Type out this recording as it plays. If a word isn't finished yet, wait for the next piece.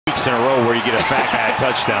weeks in a row where you get a fat guy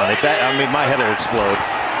touchdown. If that, I mean, my head will explode.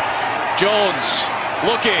 Jones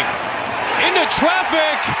looking into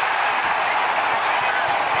traffic,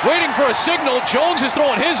 waiting for a signal. Jones is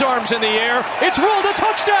throwing his arms in the air. It's ruled a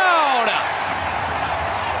touchdown.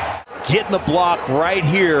 Getting the block right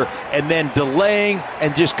here and then delaying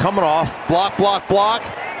and just coming off. Block, block, block.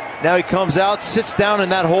 Now he comes out, sits down in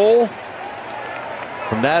that hole.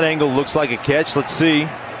 From that angle, looks like a catch. Let's see.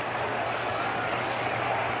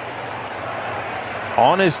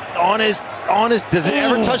 Does it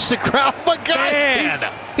ever touch the ground? Oh my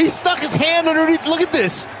God! He stuck his hand underneath. Look at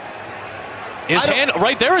this. His hand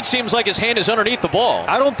right there. It seems like his hand is underneath the ball.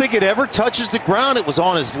 I don't think it ever touches the ground. It was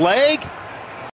on his leg.